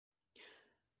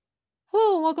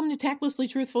and welcome to Tactlessly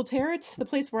Truthful Tarot, the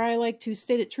place where I like to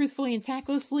state it truthfully and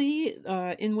tactlessly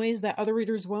in ways that other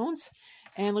readers won't.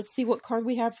 And let's see what card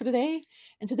we have for today.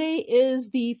 And today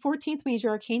is the 14th Major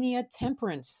Arcana,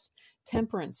 Temperance.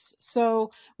 Temperance.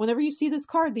 So whenever you see this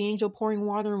card, the angel pouring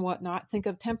water and whatnot, think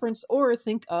of temperance or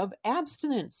think of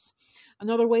abstinence.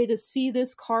 Another way to see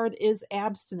this card is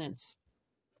abstinence.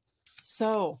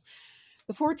 So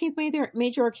the 14th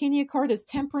Major Arcana card is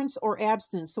Temperance or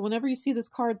Abstinence. So whenever you see this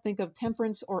card, think of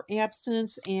Temperance or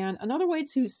Abstinence. And another way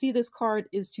to see this card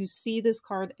is to see this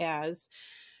card as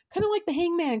kind of like the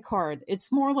Hangman card.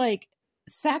 It's more like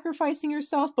sacrificing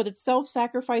yourself, but it's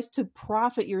self-sacrifice to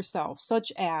profit yourself,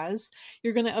 such as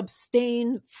you're going to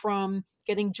abstain from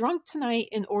getting drunk tonight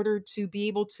in order to be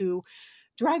able to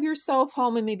drive yourself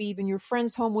home and maybe even your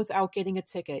friends home without getting a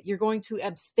ticket. You're going to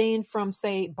abstain from,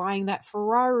 say, buying that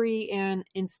Ferrari, and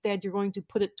instead you're going to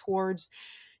put it towards,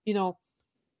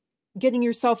 getting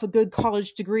yourself a good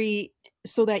college degree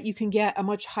so that you can get a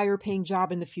much higher paying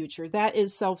job in the future. That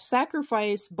is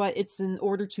self-sacrifice, but it's in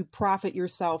order to profit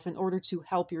yourself, in order to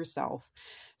help yourself.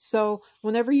 So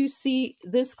whenever you see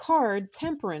this card,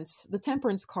 Temperance, the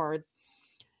Temperance card,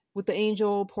 with the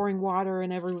angel pouring water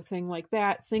and everything like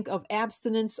that, think of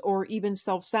abstinence or even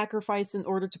self-sacrifice in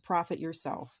order to profit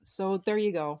yourself. So there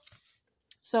you go.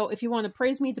 So if you want to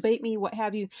praise me, debate me, what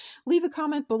have you, leave a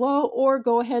comment below or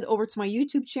go ahead over to my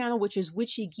YouTube channel, which is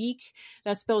Witchy Geek.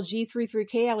 That's spelled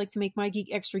G33K. I like to make my geek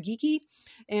extra geeky,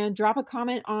 and drop a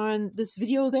comment on this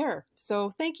video there. So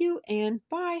thank you and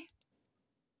bye.